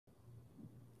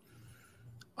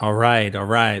All right. All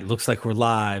right. Looks like we're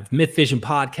live. MythVision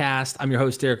podcast. I'm your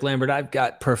host, Derek Lambert. I've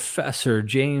got Professor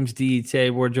James D.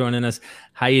 Tabor joining us.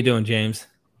 How you doing, James?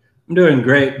 I'm doing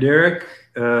great, Derek.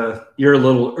 You're a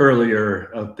little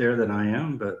earlier out there than I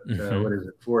am, but what is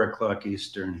it, 4 o'clock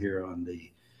Eastern here on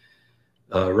the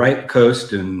right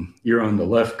coast, and you're on the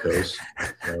left coast.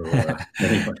 So,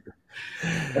 anyway.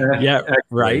 Yeah, actually,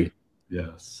 right.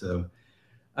 Yeah. So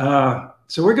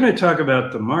we're going to talk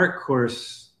about the MARC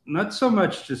course. Not so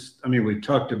much we've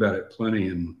talked about it plenty,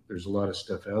 and there's a lot of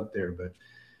stuff out there, but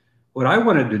what I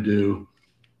wanted to do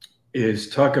is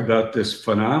talk about this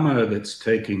phenomena that's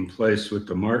taking place with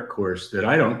the MARC course that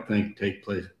I don't think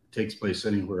takes place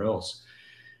anywhere else.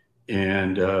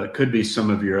 And it could be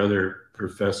some of your other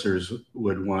professors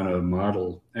would want to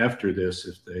model after this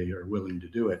if they are willing to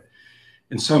do it.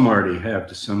 And some already have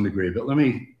to some degree, but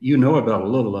you know about a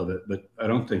little of it, but I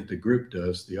don't think the group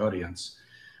does, the audience.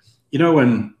 You know,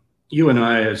 when you and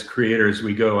I as creators,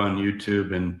 we go on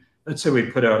YouTube and let's say we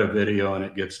put out a video and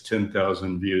it gets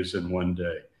 10,000 views in one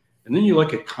day. And then you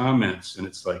look at comments and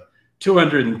it's like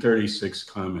 236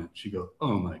 comments. You go,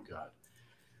 oh my God.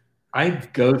 I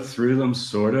go through them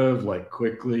sort of like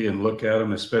quickly and look at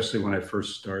them, especially when I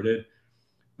first started.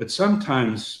 But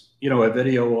sometimes, you know, a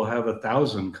video will have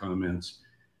 1,000 comments,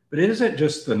 but it isn't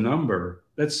just the number.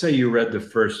 Let's say you read the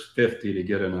first 50 to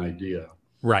get an idea.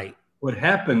 Right. What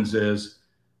happens is,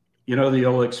 you know, the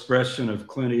old expression of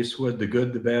Clint Eastwood, the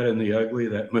good, the bad, and the ugly,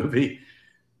 that movie,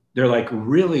 they're like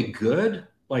really good,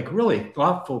 like really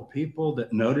thoughtful people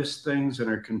that notice things and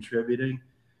are contributing.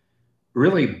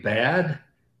 Really bad,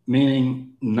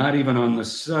 meaning not even on the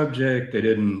subject. They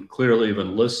didn't clearly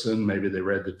even listen. Maybe they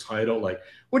read the title, like,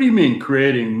 what do you mean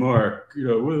creating MARC? You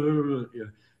know,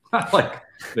 not like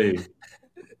they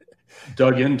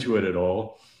dug into it at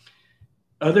all.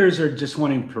 Others are just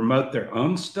wanting to promote their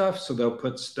own stuff, so they'll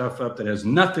put stuff up that has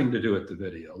nothing to do with the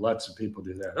video. Lots of people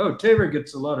do that. Oh, Tabor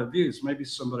gets a lot of views. Maybe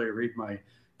somebody read my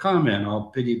comment.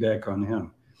 I'll piggyback on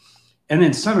him. And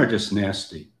then some are just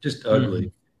nasty, just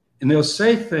ugly. And they'll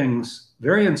say things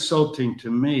very insulting to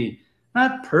me,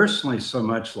 not personally so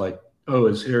much like, oh,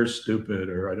 his hair's stupid,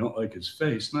 or I don't like his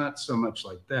face, not so much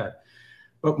like that,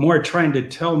 but more trying to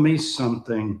tell me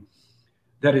something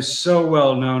that is so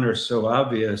well known or so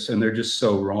obvious, and they're just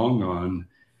so wrong on,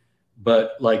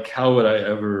 but like, how would I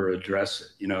ever address it,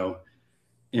 you know?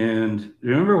 And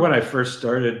remember when I first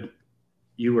started,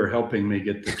 you were helping me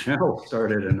get the channel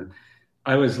started, and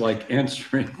I was like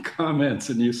answering comments,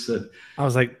 and you said, I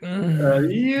was like,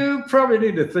 you probably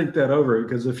need to think that over,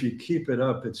 because if you keep it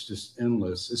up, it's just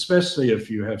endless, especially if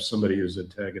you have somebody who's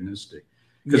antagonistic,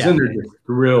 because then they're just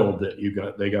thrilled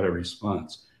that they got a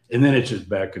response. And then it's just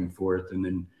back and forth. And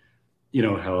then, you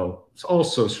know, how all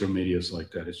social media is like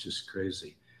that. It's just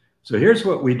crazy. So here's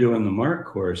what we do in the MARC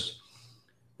course.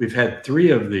 We've had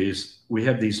 3 of these. We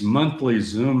have these monthly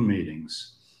Zoom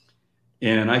meetings.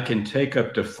 And I can take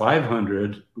up to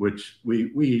 500, which we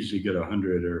usually get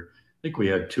 100, or I think we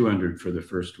had 200 for the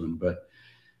first one. But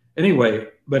anyway,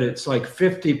 but it's like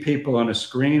 50 people on a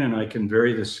screen, and I can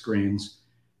vary the screens.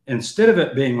 Instead of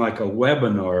it being like a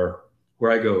webinar, where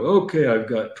I go, okay, I've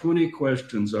got 20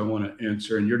 questions I want to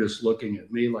answer, and you're just looking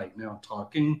at me like now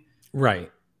talking.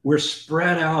 right. We're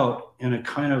spread out in a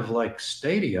kind of like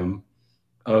stadium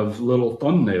of little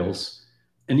thumbnails.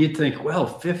 And you'd think, well,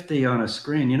 50 on a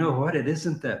screen, you know what? It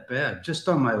isn't that bad. Just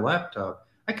on my laptop,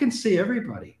 I can see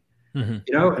everybody, you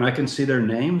know, and I can see their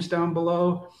names down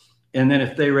below. And then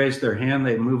if they raise their hand,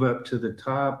 they move up to the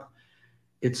top.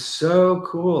 It's so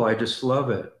cool. I just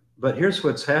love it. But here's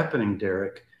what's happening,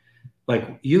 Derek.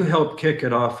 Like, you helped kick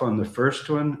it off on the first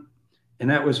one, and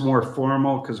that was more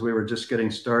formal because we were just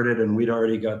getting started and we'd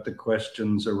already got the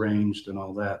questions arranged and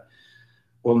all that.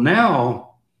 Well,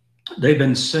 now they've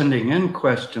been sending in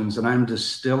questions and I'm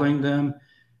distilling them.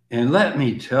 And let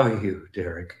me tell you,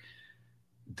 Derek,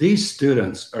 these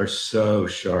students are so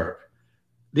sharp.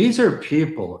 These are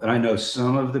people, and I know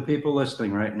some of the people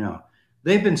listening right now,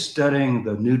 they've been studying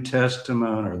the New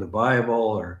Testament or the Bible,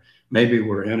 or maybe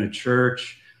we're in a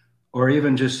church, or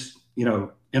even just, you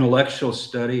know, intellectual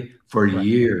study for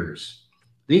years.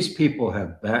 These people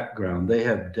have background, they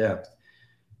have depth,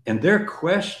 and their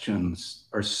questions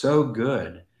are so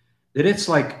good that it's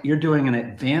like you're doing an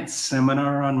advanced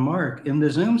seminar on MARC in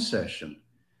the Zoom session.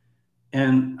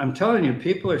 And I'm telling you,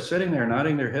 people are sitting there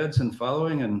nodding their heads and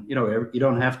following, and, you know, you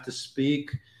don't have to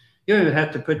speak. You don't even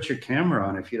have to put your camera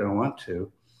on if you don't want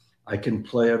to. I can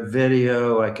play a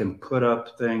video, I can put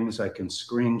up things, I can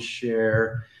screen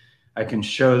share. I can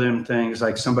show them things,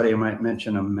 like somebody might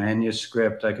mention a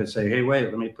manuscript. I could say, hey, wait,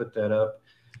 let me put that up,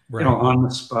 you know, on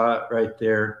the spot right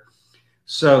there.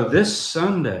 So this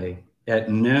Sunday, at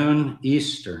noon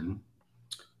Eastern,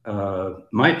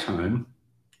 my time,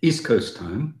 East Coast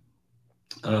time,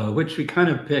 which we kind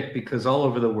of picked because all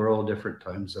over the world, different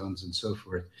time zones and so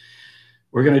forth.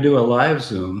 We're going to do a live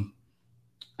Zoom.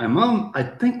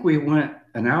 I think we went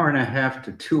an hour and a half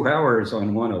to 2 hours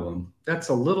on one of them. That's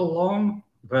a little long,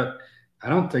 but I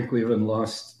don't think we even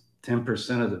lost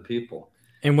 10% of the people.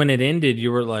 And when it ended,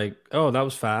 you were like, oh, that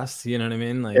was fast. You know what I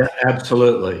mean? Like, yeah,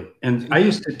 absolutely. And I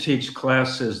used to teach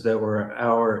classes that were an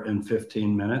hour and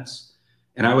 15 minutes,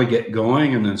 and I would get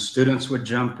going, and then students would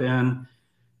jump in,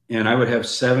 and I would have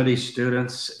 70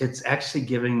 students. It's actually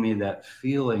giving me that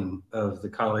feeling of the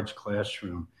college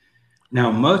classroom. Now,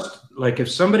 like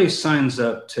if somebody signs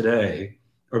up today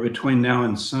or between now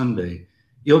and Sunday,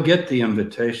 you'll get the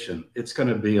invitation. It's going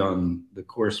to be on the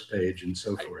course page and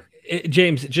so forth.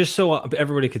 James, just so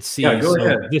everybody could see, yeah, go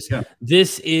ahead.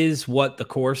 This is what the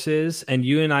course is, and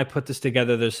you and I put this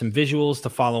together. There's some visuals to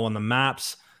follow on the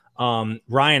maps.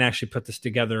 Ryan actually put this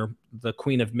together, the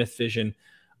Queen of MythVision.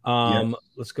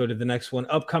 Let's go to the next one.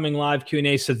 Upcoming live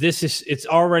Q&A. So it's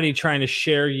already trying to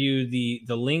share you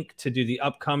the link to do the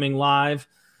upcoming live.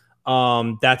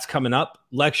 That's coming up.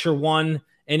 Lecture 1.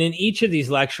 And in each of these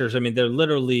lectures, I mean, they're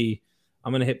literally,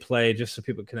 I'm going to hit play just so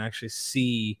people can actually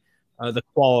see the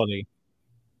quality.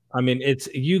 I mean,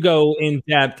 you go in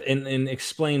depth and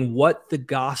explain what the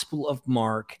Gospel of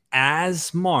Mark,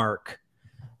 as Mark,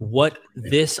 what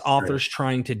this author's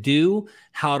trying to do,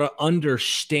 how to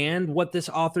understand what this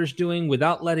author's doing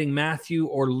without letting Matthew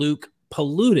or Luke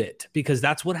pollute it, because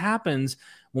that's what happens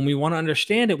when we want to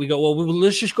understand it. We go, well,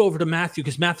 let's just go over to Matthew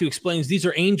because Matthew explains these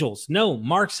are angels. No,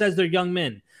 Mark says they're young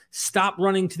men. Stop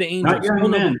running to the angels. Not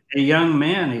young men, a young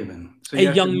man even. So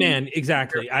a young man,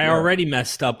 exactly. I already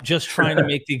messed up just trying to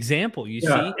make the example, you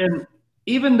see? And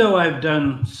even though I've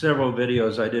done several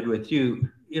videos I did with you,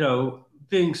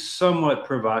 being somewhat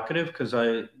provocative, because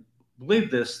I believe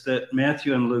that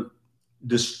Matthew and Luke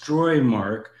destroy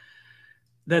Mark.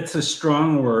 That's a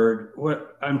strong word.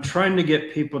 What I'm trying to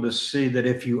get people to see, that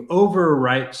if you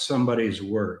overwrite somebody's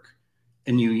work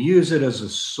and you use it as a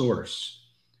source,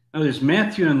 now there's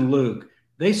Matthew and Luke,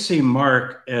 they see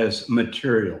Mark as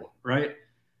material, right?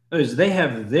 Because they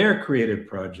have their creative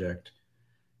project,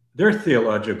 their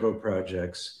theological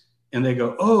projects, and they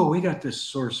go, oh, we got this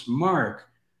source Mark.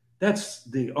 That's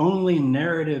the only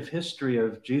narrative history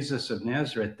of Jesus of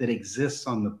Nazareth that exists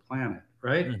on the planet,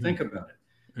 right? Mm-hmm. Think about it.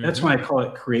 Mm-hmm. That's why I call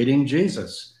it creating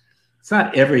Jesus. It's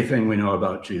not everything we know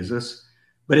about Jesus,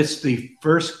 but it's the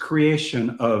first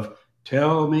creation of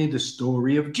tell me the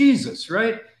story of Jesus,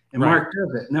 right? And Mark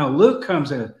does it. Now Luke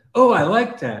comes in, oh, I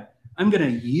like that. I'm going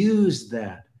to use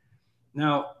that.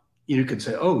 Now, you could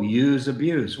say, oh, use,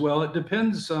 abuse. Well, it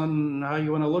depends on how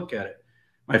you want to look at it.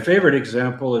 My favorite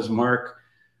example is Mark.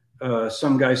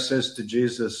 Some guy says to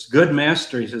Jesus, good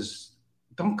master. He says,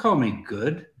 don't call me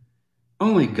good.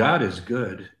 Only God is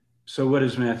good. So what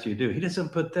does Matthew do? He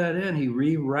doesn't put that in. He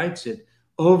rewrites it,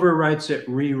 overwrites it,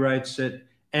 rewrites it,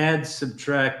 add,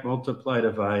 subtract, multiply,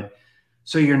 divide.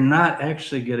 So you're not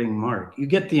actually getting Mark. You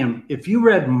get if you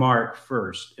read Mark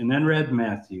first and then read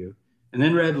Matthew and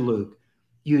then read Luke,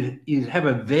 you have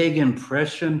a vague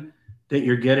impression that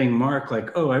you're getting Mark,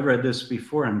 like, oh, I read this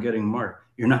before, I'm getting Mark.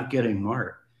 You're not getting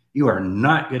Mark. You are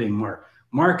not getting Mark.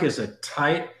 Mark is a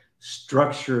tight,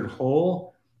 structured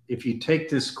whole. If you take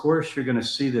this course, you're going to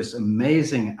see this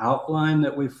amazing outline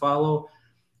that we follow.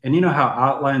 And you know how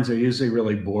outlines are usually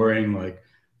really boring, like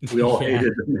we all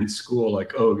hated them in school,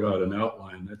 like, oh God, an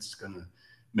outline, that's going to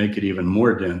make it even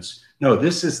more dense. No,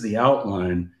 this is the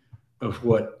outline of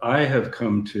what I have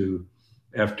come to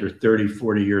after 30,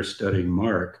 40 years studying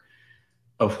Mark,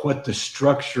 of what the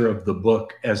structure of the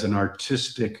book as an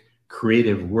artistic,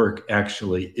 creative work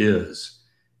actually is.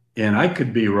 And I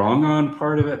could be wrong on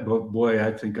part of it, but boy,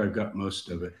 I think I've got most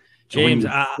of it. James,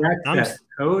 that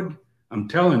code, I'm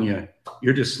telling you,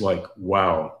 you're just like,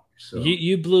 wow. So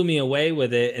you blew me away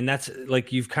with it. And that's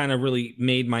like, you've kind of really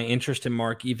made my interest in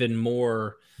Mark even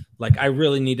more. Like, I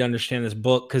really need to understand this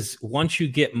book, because once you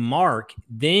get Mark,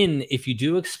 then if you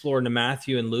do explore into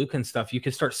Matthew and Luke and stuff, you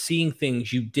can start seeing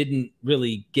things you didn't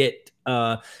really get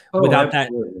without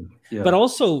absolutely. that. Yeah. But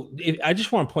also, I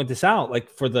just want to point this out, like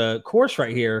for the course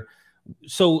right here.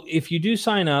 So if you do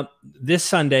sign up this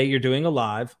Sunday, you're doing a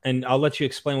live, and I'll let you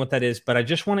explain what that is. But I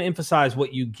just want to emphasize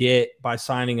what you get by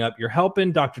signing up. You're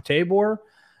helping Dr. Tabor.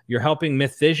 You're helping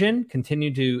MythVision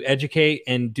continue to educate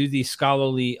and do these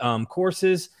scholarly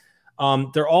courses.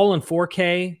 They're all in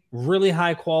 4K, really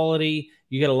high quality.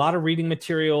 You get a lot of reading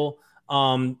material.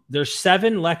 There's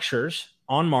 7 lectures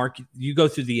on Mark. You go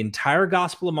through the entire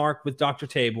Gospel of Mark with Dr.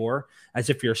 Tabor as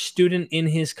if you're a student in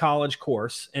his college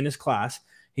course, in his class.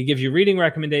 He gives you reading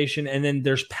recommendation. And then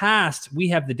there's past, we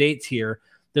have the dates here.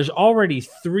 There's already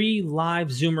 3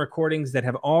 live Zoom recordings that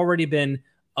have already been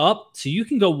up. So you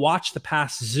can go watch the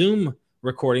past Zoom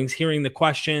recordings, hearing the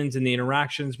questions and the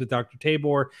interactions with Dr.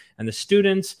 Tabor and the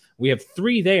students. We have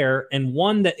 3 there and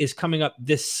 1 that is coming up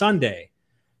this Sunday.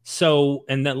 So,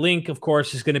 and that link, of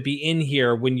course, is going to be in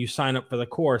here when you sign up for the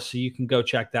course. So you can go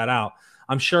check that out.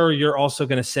 I'm sure you're also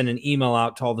going to send an email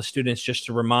out to all the students just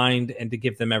to remind and to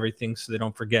give them everything so they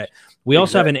don't forget. We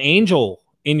also have an angel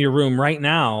in your room right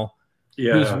now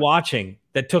who's watching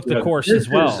that took the course as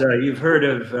well. You've heard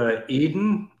of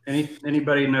Eden?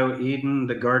 Anybody know Eden,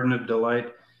 the Garden of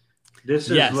Delight? This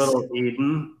is little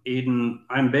Eden. Eden,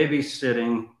 I'm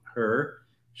babysitting her.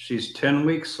 She's 10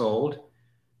 weeks old.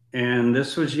 And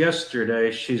this was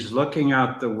yesterday. She's looking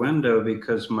out the window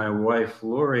because my wife,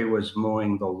 Lori, was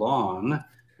mowing the lawn.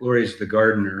 Lori's the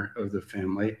gardener of the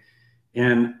family.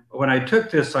 And when I took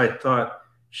this, I thought,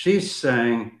 she's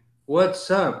saying,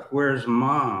 "What's up? Where's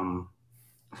mom?"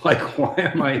 Like, why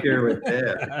am I here with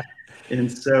dad? And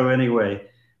so anyway,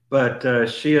 but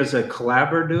she is a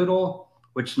Clabberdoodle,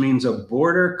 which means a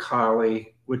border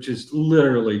collie, which is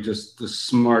literally just the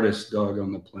smartest dog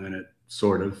on the planet.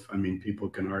 Sort of. I mean, people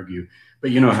can argue,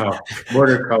 but you know how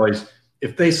border collies,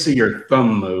 if they see your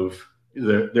thumb move,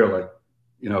 they're like,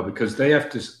 you know, because they have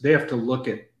to look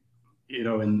at, you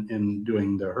know, in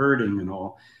doing the herding and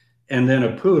all. And then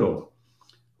a poodle,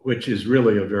 which is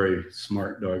really a very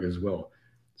smart dog as well.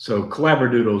 So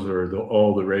Clabberdoodles are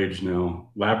all the rage now.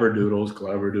 Labradoodles,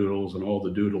 Clabberdoodles, and all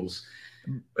the doodles.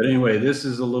 But anyway, this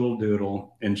is a little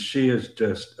doodle, and she is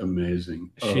just amazing.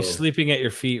 She's sleeping at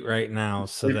your feet right now,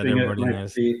 so that everybody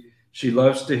knows. She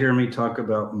loves to hear me talk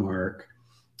about Mark,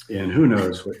 and who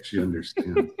knows what she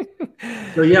understands.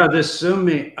 So yeah, this Zoom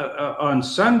meeting on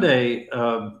Sunday,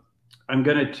 I'm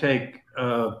going to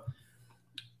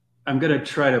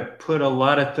try to put a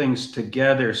lot of things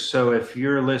together. So if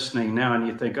you're listening now and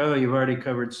you think, oh, you've already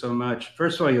covered so much,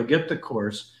 first of all, you'll get the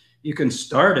course. You can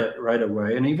start it right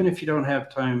away. And even if you don't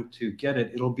have time to get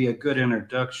it, it'll be a good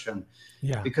introduction.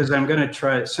 Yeah. Because I'm going to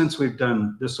try, since we've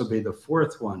done, this will be the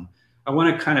 4th one, I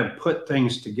want to kind of put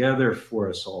things together for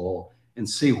us all and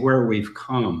see where we've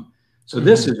come. So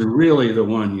this is really the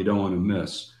one you don't want to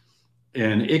miss.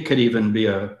 And it could even be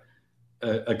a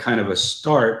kind of a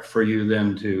start for you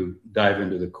then to dive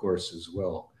into the course as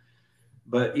well.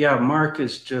 But yeah, Mark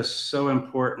is just so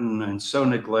important and so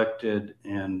neglected.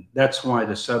 And that's why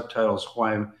the subtitle's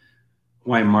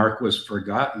why Mark was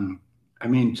forgotten. I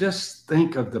mean, just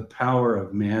think of the power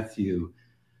of Matthew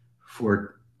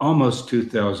for almost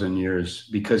 2,000 years,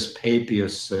 because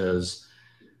Papias says,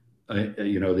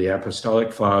 you know, the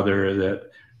Apostolic Father, that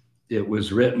it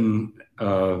was written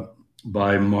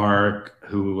by Mark,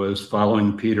 who was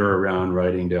following Peter around,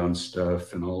 writing down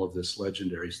stuff and all of this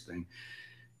legendary thing.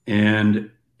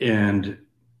 And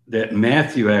that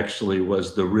Matthew actually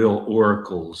was the real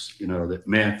oracles, you know, that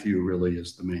Matthew really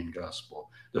is the main gospel,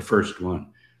 the first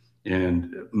one.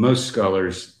 And most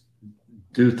scholars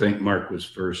do think Mark was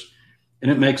first, and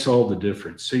it makes all the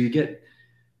difference. So you get,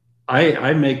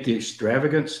 I make the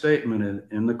extravagant statement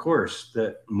in the course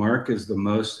that Mark is the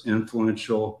most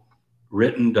influential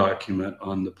written document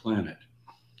on the planet.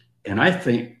 And I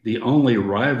think the only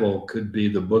rival could be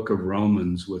the book of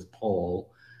Romans with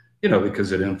Paul, you know,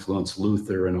 because it influenced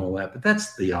Luther and all that. But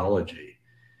that's theology.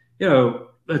 You know,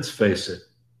 let's face it,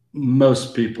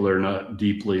 most people are not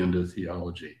deeply into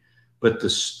theology. But the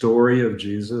story of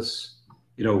Jesus,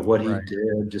 you know, what he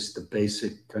did, just the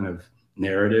basic kind of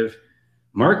narrative,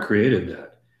 Mark created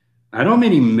that. I don't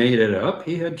mean he made it up.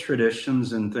 He had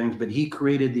traditions and things, but he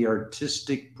created the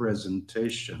artistic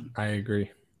presentation. I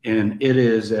agree. And it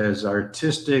is as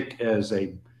artistic as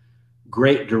a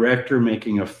great director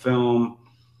making a film,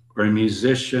 or a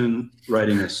musician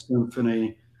writing a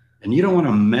symphony. And you don't want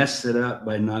to mess it up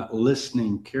by not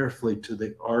listening carefully to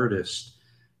the artist,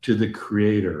 to the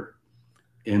creator.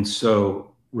 And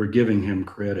so we're giving him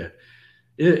credit.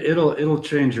 It'll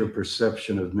change your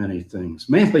perception of many things.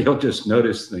 Mainly, you'll just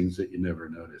notice things that you never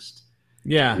noticed.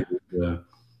 Yeah. And,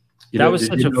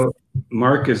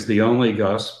 Mark is the only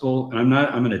gospel. And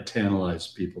I'm going to tantalize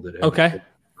people that have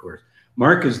of course.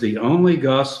 Mark is the only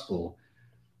gospel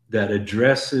that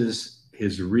addresses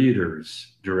his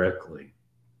readers directly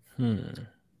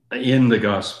in the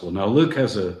gospel. Now, Luke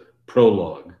has a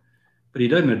prologue, but he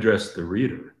doesn't address the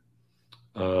reader.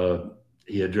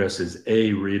 He addresses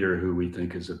a reader who we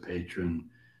think is a patron.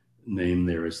 Name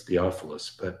there is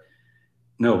Theophilus. But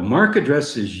no, Mark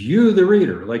addresses you, the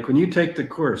reader. Like when you take the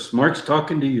course, Mark's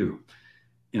talking to you.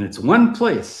 And it's one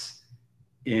place.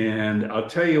 And I'll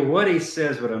tell you what he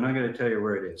says, but I'm not going to tell you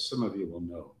where it is. Some of you will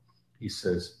know. He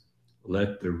says,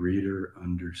 let the reader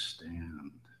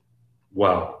understand.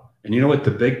 Wow. And you know what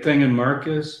the big thing in Mark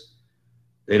is?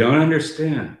 They don't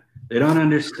understand. They don't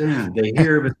understand. They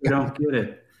hear, but they don't get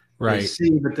it. Right. They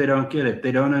see, but they don't get it.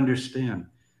 They don't understand.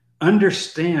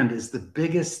 Understand is the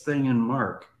biggest thing in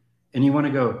Mark. And you want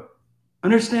to go,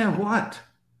 understand what?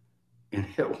 And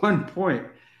at one point,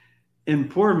 in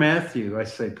poor Matthew, I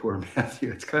say poor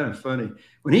Matthew, it's kind of funny.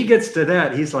 When he gets to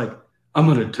that, he's like, I'm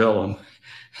going to tell him.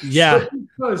 Yeah. So he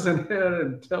goes ahead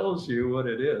and tells you what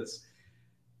it is.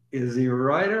 Is he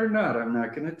right or not? I'm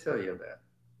not going to tell you that.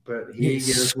 But he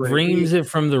screams it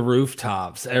from the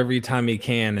rooftops every time he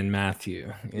can in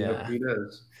Matthew. Yeah, yep, he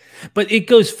does. But it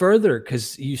goes further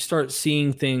because you start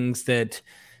seeing things that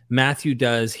Matthew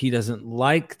does he doesn't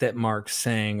like that Mark's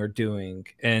saying or doing,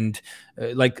 and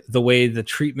like the way the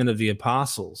treatment of the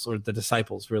apostles or the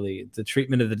disciples, really the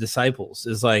treatment of the disciples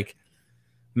is like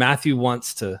Matthew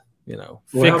wants to, you know,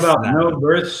 well, fix how about that. no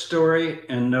birth story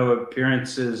and no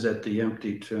appearances at the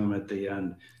empty tomb at the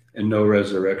end, and no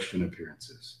resurrection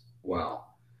appearances? Wow.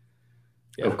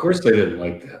 Yeah. Of course they didn't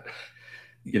like that.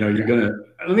 You know, you're gonna,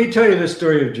 let me tell you the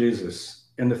story of Jesus.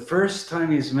 And the first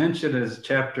time he's mentioned is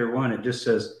chapter 1. It just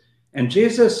says, and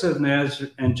Jesus of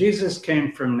Nazareth, and Jesus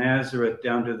came from Nazareth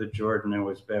down to the Jordan and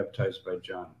was baptized by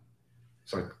John.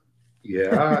 It's like,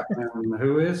 yeah, and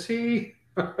who is he?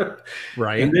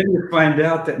 Right. And then you find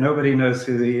out that nobody knows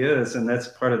who he is, and that's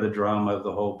part of the drama of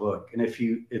the whole book. And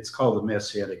it's called The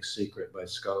Messianic Secret by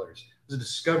scholars. It was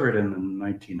discovered in the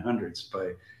 1900s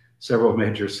by several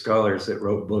major scholars that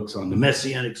wrote books on the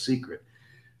Messianic Secret.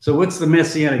 So what's the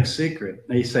Messianic secret?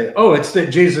 They say, oh, it's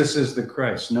that Jesus is the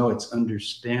Christ. No, it's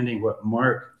understanding what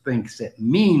Mark thinks it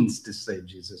means to say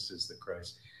Jesus is the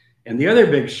Christ. And the other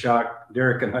big shock,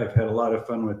 Derek and I have had a lot of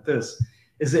fun with this,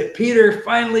 is that Peter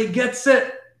finally gets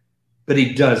it, but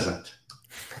he doesn't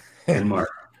in Mark.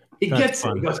 He gets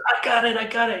it. He goes, I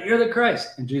got it. You're the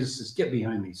Christ. And Jesus says, get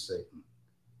behind me, Satan.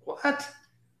 What?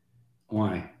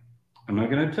 Why? I'm not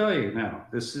going to tell you now.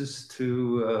 This is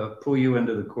to pull you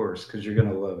into the course because you're going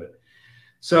to love it.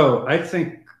 So I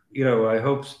think, you know, I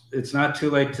hope it's not too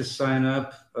late to sign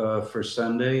up for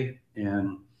Sunday,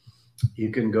 and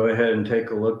you can go ahead and take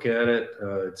a look at it.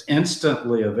 It's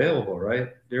instantly available, right,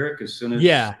 Derek? As soon as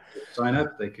you sign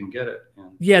up, they can get it.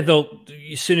 Yeah,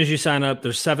 as soon as you sign up,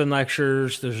 there's 7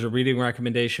 lectures. There's a reading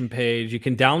recommendation page. You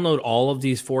can download all of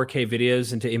these 4K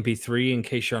videos into MP3 in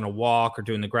case you're on a walk or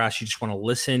doing the grass. You just want to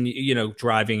listen, you know,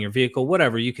 driving your vehicle,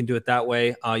 whatever. You can do it that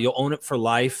way. You'll own it for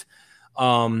life.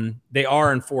 They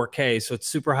are in 4K, so it's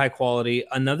super high quality.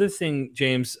 Another thing,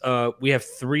 James, we have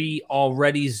 3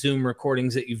 already Zoom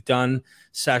recordings that you've done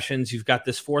sessions. You've got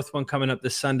this 4th one coming up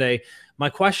this Sunday.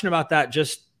 My question about that,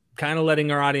 just kind of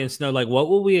letting our audience know, like, what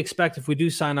will we expect if we do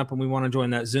sign up and we want to join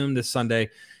that Zoom this Sunday?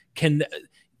 Can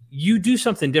you do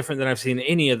something different than I've seen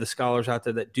any of the scholars out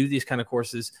there that do these kind of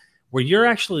courses, where you're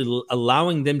actually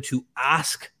allowing them to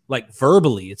ask, like,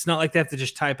 verbally? It's not like they have to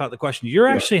just type out the question. You're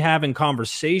actually having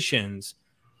conversations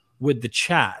with the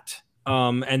chat,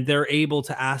 and they're able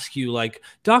to ask you, like,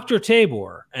 Dr.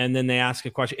 Tabor, and then they ask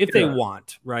a question if they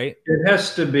want, right? It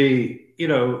has to be, you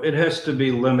know, it has to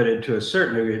be limited to a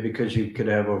certain degree because you could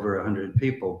have over 100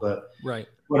 people. But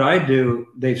what I do,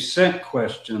 they've sent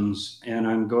questions, and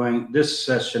I'm going, this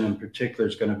session in particular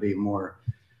is going to be more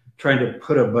trying to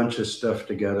put a bunch of stuff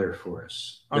together for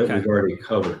us that we've already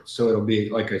covered. So it'll be,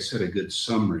 like I said, a good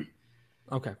summary.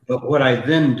 Okay. But what I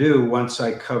then do once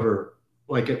I cover,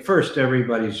 like at first,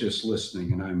 everybody's just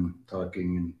listening and I'm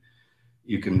talking, and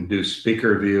you can do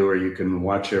speaker view, or you can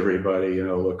watch everybody, you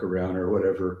know, look around or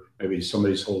whatever. Maybe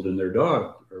somebody's holding their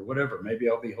dog or whatever. Maybe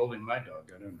I'll be holding my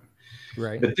dog. I don't know.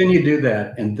 Right. But then you do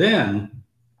that. And then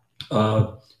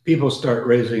people start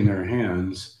raising their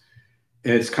hands.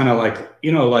 And it's kind of like,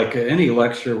 you know, like any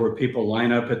lecture where people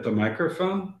line up at the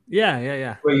microphone.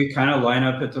 Yeah. Where you kind of line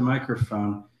up at the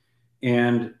microphone.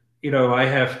 And, you know, I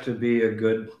have to be a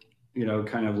good, you know,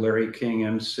 kind of Larry King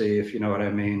MC, if you know what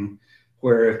I mean,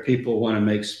 where if people want to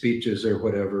make speeches or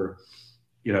whatever,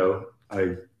 you know,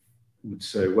 I would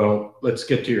say, well, let's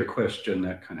get to your question,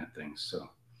 that kind of thing. So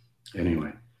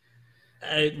anyway.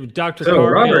 Dr.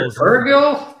 Robert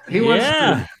Cargill, he wants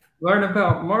to learn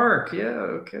about Mark. Yeah,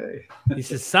 okay. He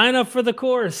says, sign up for the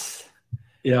course.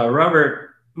 Yeah,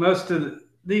 Robert, most of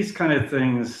these kind of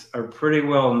things are pretty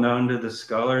well known to the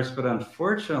scholars, but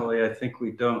unfortunately, I think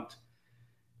we don't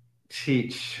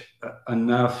teach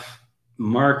enough.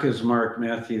 Mark is Mark,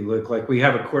 Matthew, Luke. Like, we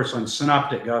have a course on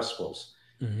synoptic gospels.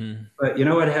 But you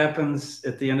know what happens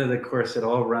at the end of the course? It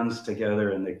all runs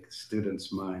together in the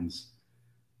students' minds.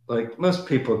 Like, most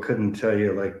people couldn't tell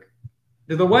you, like,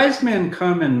 Do the wise men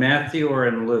come in Matthew or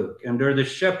in Luke? And do the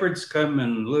shepherds come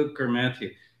in Luke or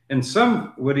Matthew? And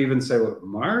some would even say, well,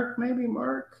 Mark, maybe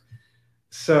Mark.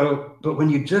 So, but when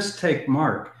you just take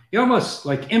Mark, you almost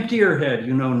like empty your head,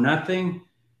 you know nothing,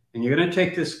 and you're going to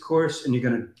take this course and you're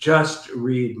going to just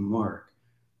read Mark.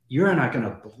 You're not going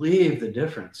to believe the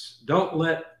difference. Don't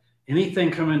let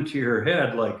anything come into your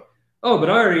head like, oh, but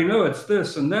I already know it's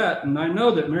this and that. And I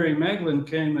know that Mary Magdalene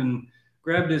came and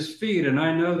grabbed his feet. And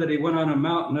I know that he went on a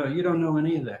mountain. No, you don't know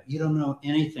any of that. You don't know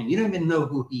anything. You don't even know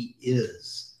who he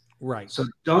is. Right. So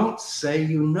don't say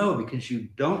you know, because you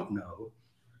don't know.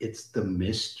 It's the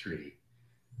mystery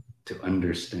to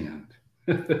understand.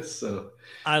 So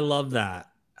I love that.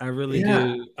 I really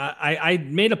do. I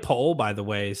made a poll, by the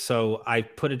way, so I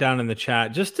put it down in the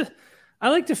chat I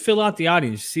like to fill out the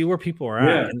audience, see where people are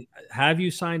at. And have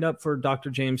you signed up for Dr.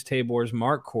 James Tabor's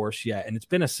Mark course yet? And it's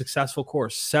been a successful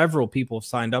course. Several people have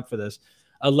signed up for this.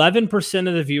 11%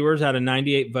 of the viewers out of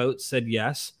 98 votes said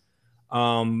yes.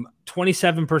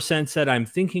 27% said I'm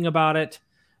thinking about it.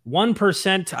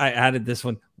 1%, I added this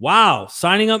one. Wow,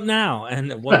 signing up now. And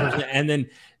 1%, and then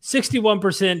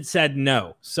 61% said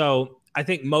no. So I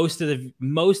think most of the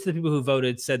people who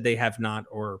voted said they have not.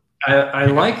 Or I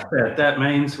like that. That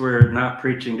means we're not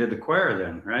preaching to the choir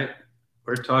then, right?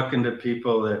 We're talking to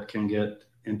people that can get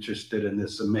interested in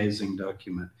this amazing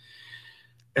document.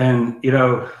 And, you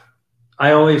know,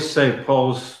 I always say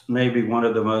Paul's maybe one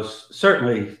of the most,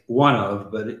 certainly one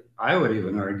of, but I would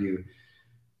even argue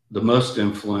the most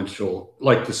influential.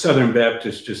 Like the Southern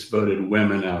Baptists just voted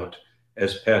women out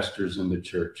as pastors in the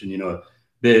church. And, you know,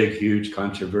 big, huge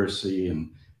controversy, and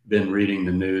been reading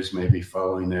the news, maybe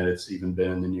following that. It's even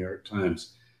been in the New York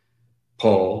Times.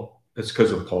 Paul, it's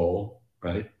because of Paul,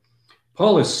 right?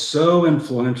 Paul is so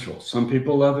influential. Some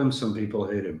people love him, some people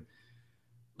hate him.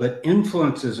 But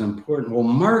influence is important. Well,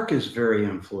 Mark is very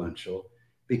influential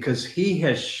because he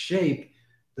has shaped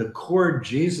the core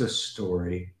Jesus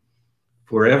story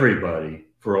for everybody,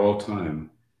 for all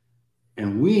time.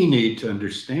 And we need to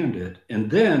understand it. And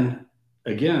then,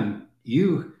 again,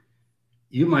 you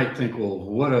might think, well,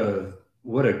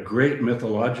 what a great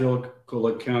mythological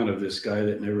account of this guy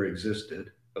that never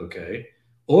existed. Okay.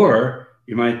 Or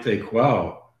you might think,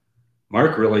 wow,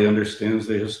 Mark really understands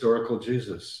the historical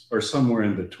Jesus, or somewhere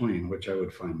in between, which I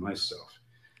would find myself.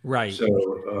 Right.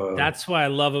 So that's what I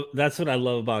love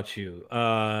about you.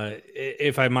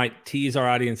 If I might tease our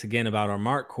audience again about our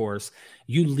Mark course,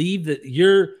 you're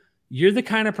the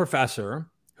kind of professor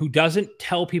who doesn't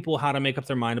tell people how to make up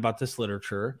their mind about this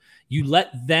literature. You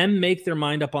let them make their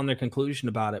mind up on their conclusion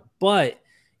about it. But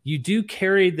you do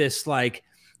carry this, like,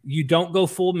 you don't go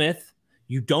full myth.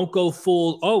 You don't go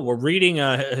full, oh, we're reading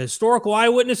a historical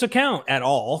eyewitness account at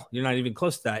all. You're not even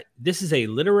close to that. This is a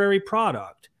literary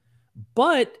product.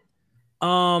 But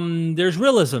there's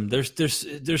realism.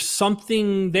 There's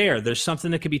something there. There's something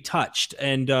that can be touched.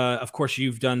 And of course,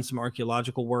 you've done some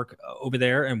archaeological work over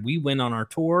there. And we went on our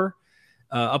tour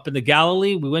up in the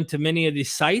Galilee. We went to many of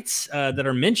these sites that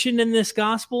are mentioned in this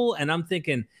gospel. And I'm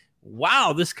thinking,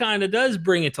 wow, this kind of does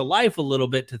bring it to life a little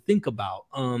bit to think about.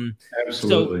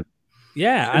 Absolutely. So,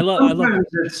 yeah, I love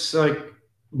it's like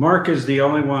Mark is the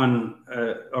only one,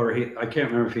 I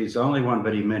can't remember if he's the only one,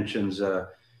 but he mentions,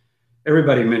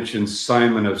 everybody mentions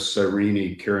Simon of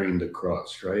Cyrene carrying the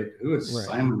cross, right? Who is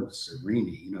Simon of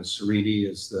Cyrene? You know, Cyrene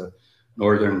is the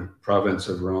northern province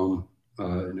of Rome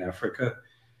in Africa.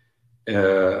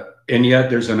 And yet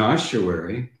there's an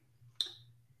ossuary.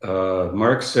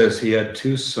 Mark says he had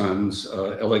two sons,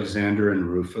 Alexander and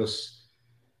Rufus.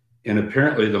 And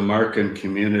apparently the Markan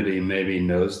community maybe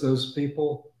knows those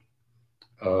people.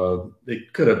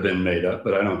 It could have been made up,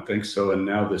 but I don't think so. And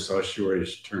now this ossuary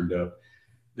has turned up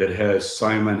that has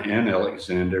Simon and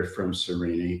Alexander from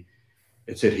Cyrene.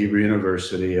 It's at Hebrew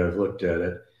University. I've looked at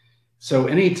it. So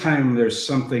anytime there's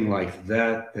something like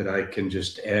that that I can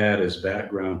just add as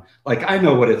background, like I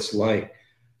know what it's like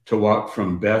to walk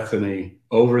from Bethany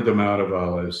over the Mount of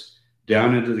Olives,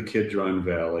 down into the Kidron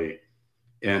Valley,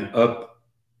 and up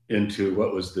into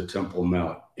what was the Temple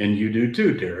Mount. And you do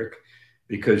too, Derek,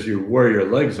 because you wore your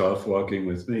legs off walking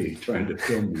with me, trying to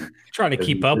film me. Trying to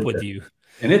keep up with you.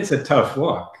 And it's a tough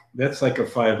walk. That's like a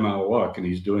 5-mile walk, and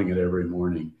he's doing it every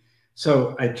morning.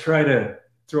 So I try to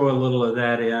throw a little of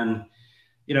that in,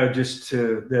 you know, just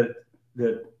to that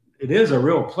it is a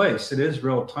real place. It is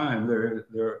real time.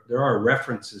 There are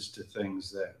references to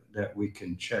things that we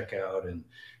can check out and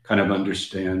kind of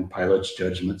understand Pilate's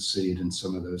judgment seat and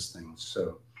some of those things.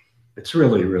 So it's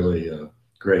really, really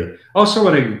great. Also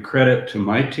want to give credit to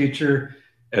my teacher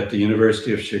at the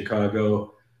University of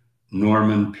Chicago,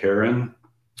 Norman Perrin.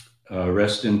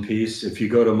 Rest in peace. If you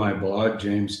go to my blog,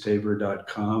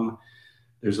 jamestabor.com,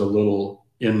 there's a little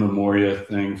in memoria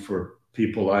thing for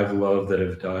people I've loved that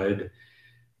have died,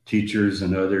 teachers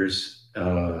and others,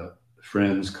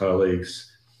 friends,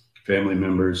 colleagues, family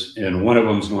members. And one of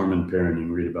them is Norman Perrin. You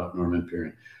can read about Norman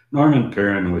Perrin. Norman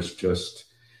Perrin was just,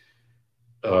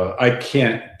 I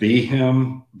can't be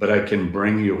him, but I can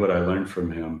bring you what I learned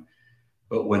from him.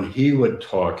 But when he would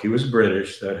talk, he was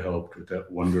British. That helped with that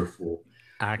wonderful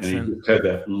accent. And he just had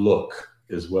that look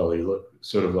as well. He looked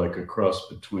sort of like a cross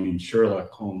between Sherlock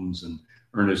Holmes and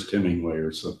Ernest Hemingway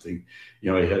or something.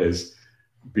 You know, he had his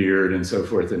beard and so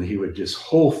forth, and he would just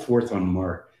hold forth on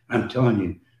Mark. I'm telling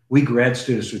you, we grad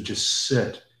students would just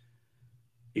sit.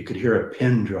 You could hear a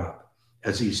pin drop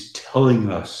as he's telling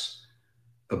us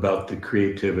about the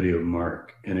creativity of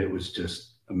Mark, and it was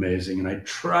just amazing. And I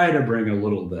try to bring a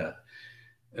little of that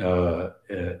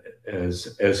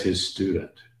as his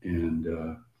student,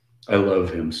 and I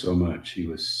love him so much. He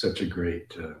was such a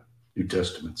great New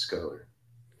Testament scholar.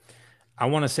 I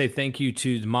want to say thank you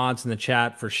to the mods in the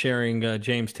chat for sharing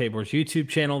James Tabor's YouTube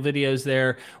channel videos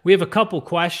there. We have a couple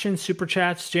questions, super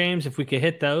chats, James, if we could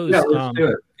hit those. Yeah, let's do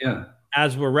it. Yeah.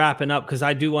 As we're wrapping up, because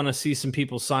I do want to see some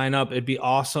people sign up. It'd be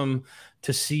awesome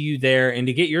to see you there and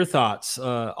to get your thoughts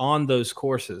on those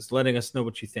courses, letting us know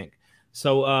what you think.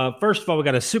 So first of all, we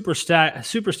got a super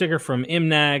sticker from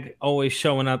Imnag, always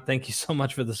showing up. Thank you so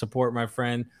much for the support, my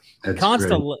friend.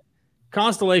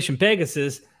 Constellation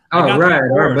Pegasus. Oh, right,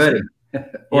 our buddy.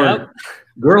 Or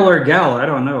girl or gal, I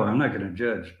don't know. I'm not going to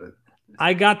judge, but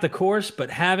I got the course,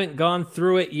 but haven't gone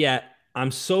through it yet.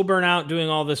 I'm so burnt out doing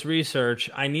all this research.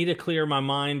 I need to clear my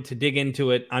mind to dig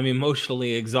into it. I'm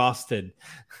emotionally exhausted.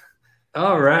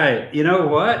 All right. You know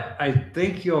what? I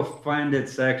think you'll find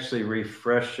it's actually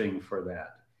refreshing for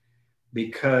that,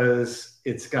 because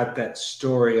it's got that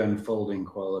story unfolding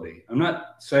quality. I'm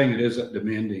not saying it isn't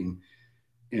demanding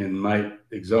and might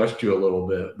exhaust you a little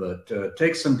bit, but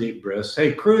take some deep breaths.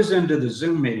 Hey, cruise into the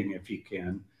Zoom meeting if you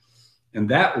can. And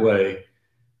that way,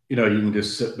 you know, you can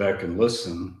just sit back and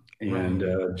listen and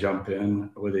jump in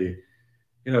with you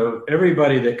know,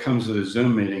 everybody that comes to the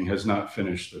Zoom meeting has not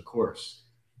finished the course.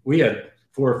 We had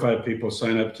 4 or 5 people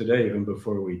sign up today, even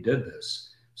before we did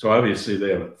this. So obviously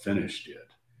they haven't finished yet.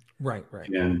 Right, right.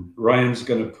 And Ryan's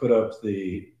going to put up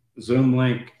the Zoom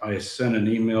link. I sent an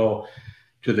email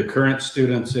to the current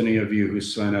students. Any of you who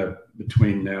sign up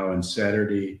between now and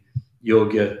Saturday, you'll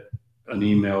get an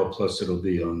email, plus it'll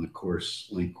be on the course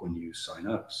link when you sign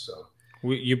up. So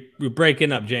you're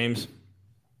breaking up, James.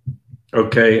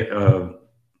 Okay.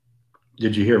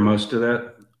 Did you hear most of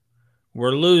that?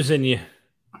 We're losing you.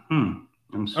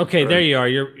 Okay, there you are.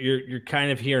 You're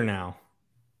kind of here now.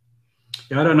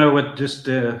 Yeah, I don't know what, just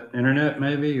internet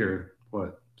maybe, or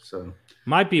what. So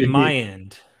might be my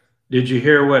end. Did you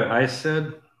hear what I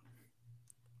said?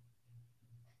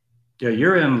 Yeah,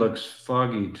 your end looks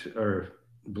foggy or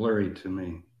blurry to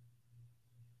me.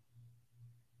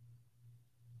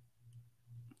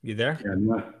 You there?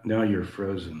 Yeah, now you're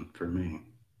frozen for me.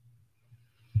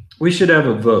 We should have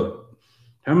a vote.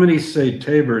 How many say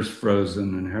Tabor's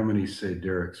frozen and how many say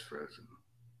Derek's frozen?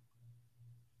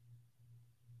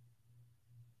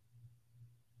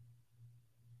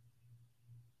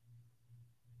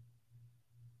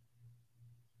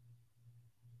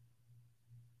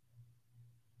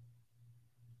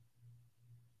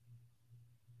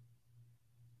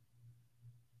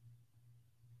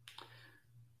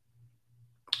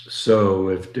 So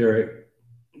if Derek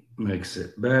makes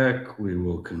it back, we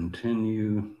will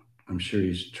continue. I'm sure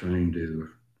he's trying to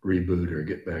reboot or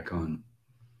get back on.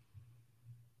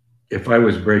 If I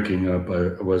was breaking up,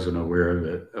 I wasn't aware of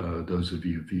it. Those of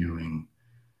you viewing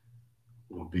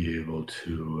will be able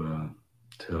to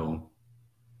tell.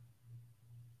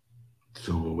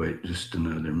 So we'll wait just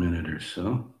another minute or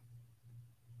so.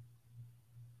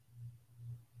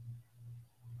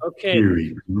 Okay,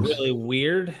 really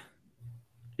weird.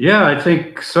 Yeah, I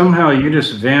think somehow you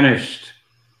just vanished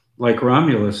like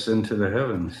Romulus into the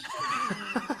heavens.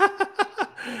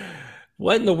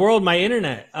 What in the world? My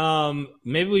internet.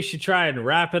 Maybe we should try and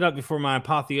wrap it up before my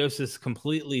apotheosis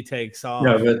completely takes off.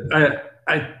 Yeah, but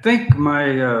I think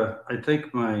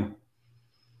my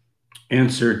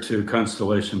answer to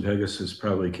Constellation Pegasus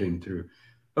probably came through.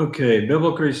 Okay,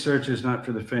 biblical research is not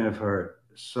for the faint of heart.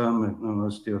 Some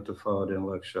must deal to follow the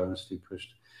intellectual honesty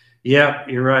pushed. Yeah,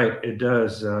 you're right. It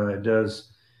does. It does.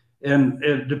 And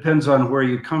it depends on where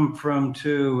you come from,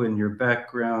 too, and your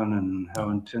background and how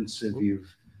intensive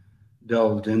you've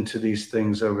delved into these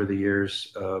things over the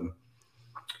years.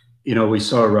 You know, we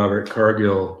saw Robert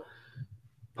Cargill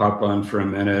pop on for a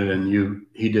minute, and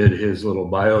he did his little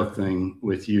bio thing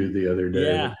with you the other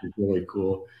day, Yeah. which is really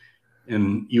cool.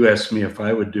 And you asked me if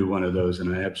I would do one of those,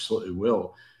 and I absolutely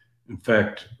will. In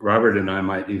fact, Robert and I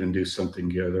might even do something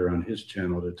together on his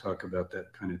channel to talk about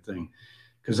that kind of thing.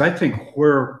 Because I think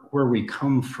where we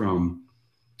come from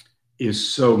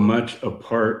is so much a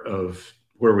part of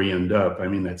where we end up. I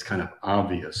mean, that's kind of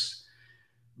obvious.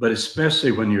 But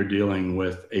especially when you're dealing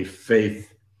with a faith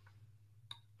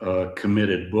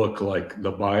committed book like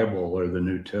the Bible or the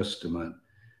New Testament,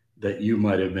 that you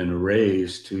might have been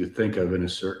raised to think of in a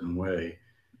certain way,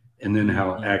 and then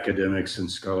how academics and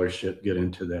scholarship get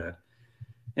into that.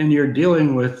 And you're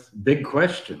dealing with big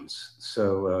questions.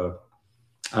 So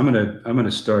I'm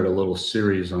gonna start a little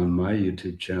series on my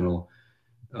YouTube channel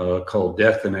called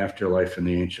Death and Afterlife in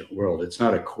the Ancient World. It's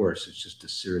not a course, it's just a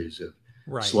series of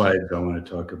slides I want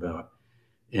to talk about.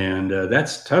 And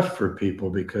that's tough for people,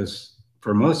 because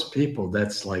for most people,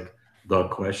 that's like the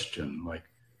question, like,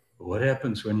 what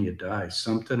happens when you die?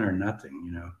 Something or nothing,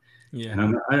 you know? Yeah.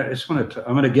 And I just want to,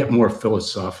 I'm going to get more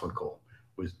philosophical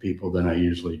with people than I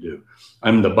usually do.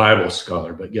 I'm the Bible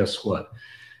scholar, but guess what?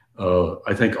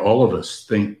 I think all of us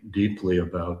think deeply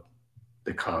about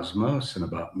the cosmos and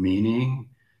about meaning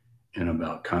and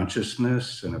about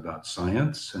consciousness and about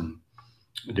science. And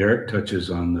Derek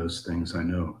touches on those things, I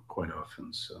know, quite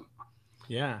often. So,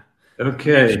 yeah.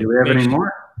 Okay. Do we have any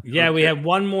more? Yeah, okay. We have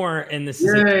one more, and this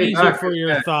is a teaser for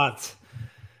your thoughts.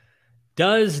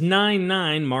 Does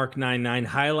Mark 9:9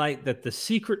 highlight that the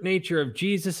secret nature of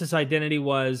Jesus's identity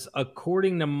was,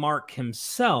 according to Mark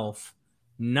himself,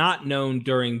 not known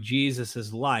during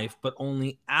Jesus's life, but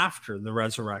only after the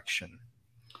resurrection?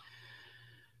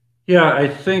 Yeah, I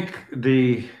think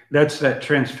that's that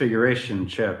Transfiguration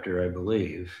chapter, I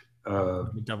believe.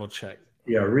 Let me double check.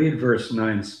 Yeah, read verse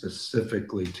 9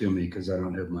 specifically to me, because I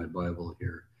don't have my Bible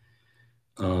here.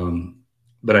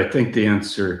 But I think the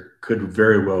answer could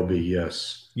very well be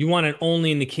yes. You want it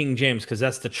only in the King James, because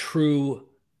that's the true,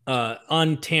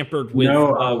 untampered with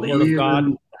Word of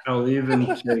God. I'll even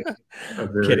take a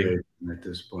variation at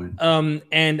this point.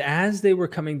 And as they were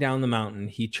coming down the mountain,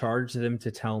 he charged them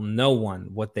to tell no one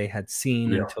what they had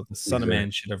seen until the Son of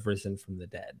Man should have risen from the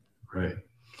dead. Right.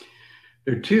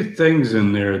 There are two things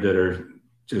in there that are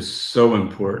just so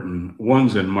important.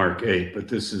 One's in Mark 8, but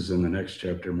this is in the next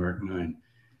chapter, Mark 9,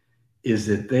 is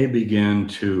that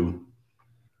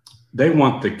they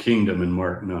want the kingdom in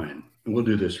Mark 9. And we'll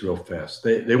do this real fast.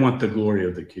 They want the glory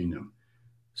of the kingdom.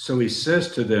 So he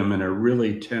says to them in a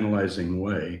really tantalizing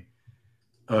way,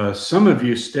 some of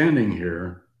you standing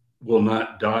here will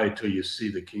not die till you see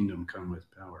the kingdom come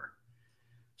with power.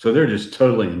 So they're just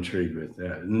totally intrigued with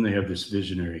that. And then they have this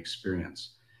visionary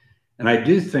experience. And I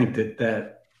do think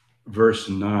that verse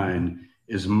 9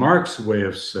 is Mark's way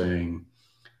of saying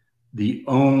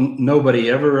nobody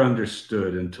ever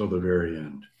understood until the very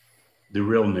end the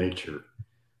real nature.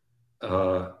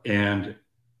 And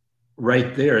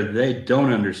right there, they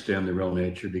don't understand the real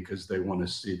nature, because they want to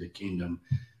see the kingdom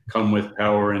come with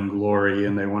power and glory,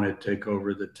 and they want to take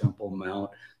over the Temple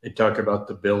Mount. They talk about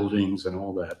the buildings and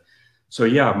all that. So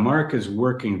yeah, Mark is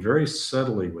working very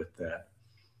subtly with that.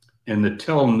 And the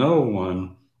tell no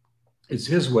one is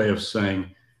his way of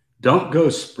saying, don't go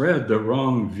spread the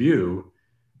wrong view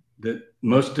that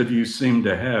most of you seem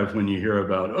to have when you hear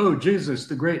about, oh, Jesus,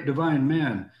 the great divine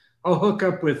man, I'll hook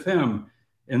up with him,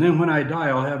 and then when I die,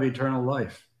 I'll have eternal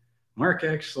life. Mark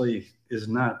actually is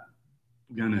not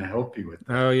going to help you with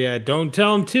that. Oh, yeah. Don't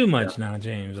tell him too much now,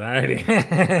 James. All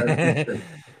right.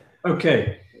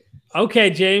 Okay. Okay,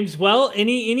 James. Well,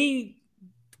 any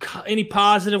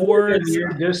positive words? Your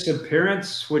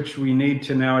disappearance, which we need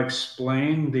to now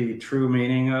explain the true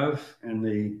meaning of and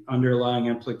the underlying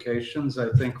implications, I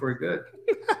think we're good.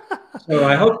 So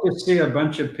I hope to see a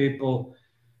bunch of people.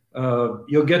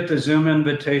 You'll get the Zoom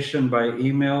invitation by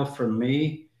email from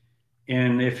me.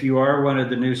 And if you are one of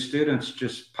the new students,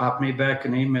 just pop me back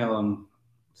an email and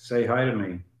say hi to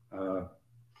me.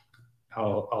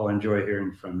 I'll enjoy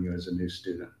hearing from you as a new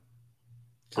student.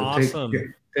 So awesome.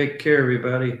 Take care,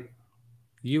 everybody.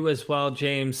 You as well,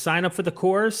 James. Sign up for the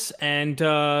course, and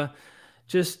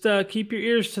just keep your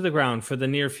ears to the ground for the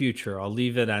near future. I'll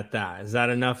leave it at that. Is that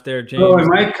enough there, James? Oh,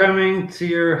 am I coming to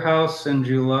your house in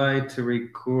July to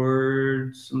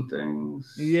record some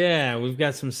things? Yeah, we've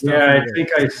got some stuff. Yeah, I think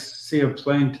I see a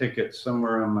plane ticket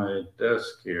somewhere on my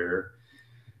desk here.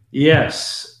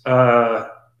 Yes.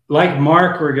 Like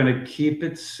Mark, we're going to keep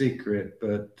it secret,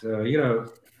 but, you know,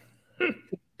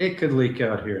 it could leak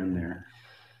out here and there.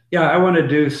 Yeah, I want to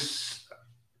do,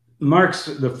 Mark's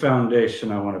the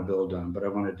foundation I want to build on, but I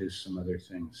want to do some other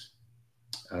things.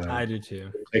 I do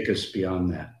too. Take us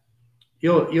beyond that.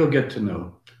 you'll get to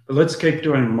know. But let's keep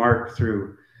doing Mark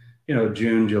through,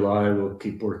 June, July. We'll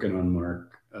keep working on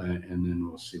Mark, and then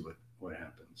we'll see what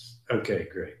happens. Okay,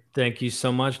 great. Thank you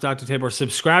so much, Dr. Tabor.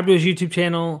 Subscribe to his YouTube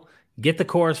channel. Get the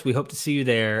course. We hope to see you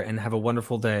there, and have a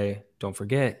wonderful day. Don't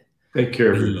forget, Take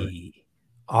care, everybody. we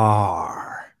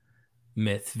are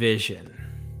MythVision.